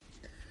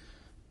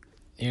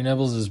Ear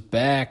Nibbles is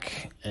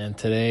back, and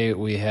today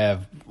we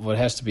have what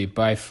has to be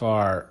by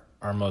far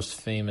our most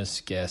famous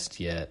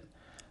guest yet.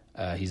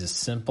 He's a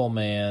simple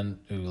man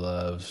who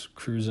loves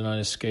cruising on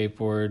his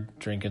skateboard,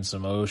 drinking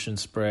some ocean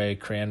spray,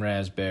 cran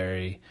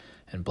raspberry,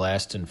 and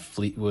blasting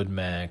Fleetwood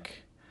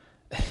Mac.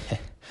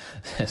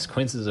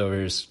 Quince is over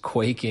here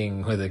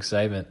quaking with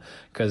excitement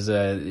because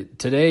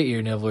today,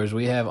 Ear Nibblers,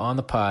 we have on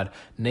the pod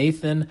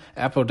Nathan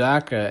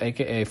Apodaca,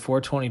 a.k.a.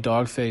 420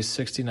 Dogface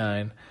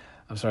 69.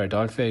 I'm sorry,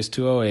 Dogface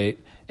 208,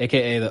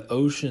 a.k.a. the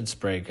Ocean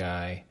Spray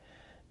Guy.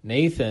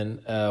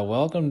 Nathan,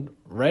 welcome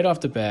right off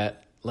the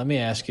bat. Let me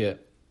ask you,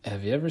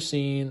 have you ever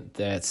seen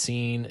that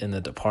scene in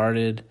The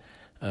Departed?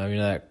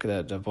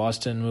 That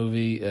Boston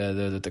movie,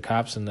 the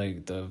cops and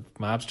the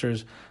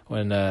mobsters,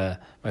 when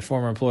my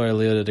former employer,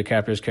 Leo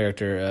DiCaprio's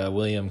character,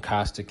 William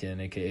Costigan,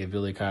 a.k.a.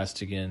 Billy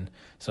Costigan,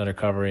 is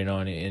undercover,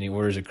 and he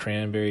orders a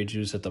cranberry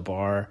juice at the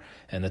bar,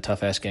 and the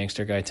tough-ass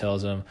gangster guy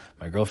tells him,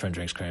 my girlfriend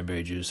drinks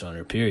cranberry juice on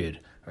her period.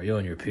 Are you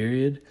on your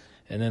period?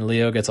 And then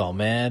Leo gets all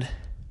mad.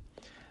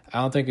 I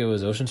don't think it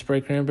was Ocean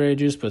Spray cranberry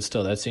juice, but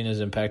still, that scene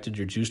has impacted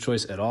your juice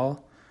choice at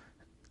all?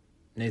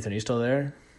 Nathan, are you still there?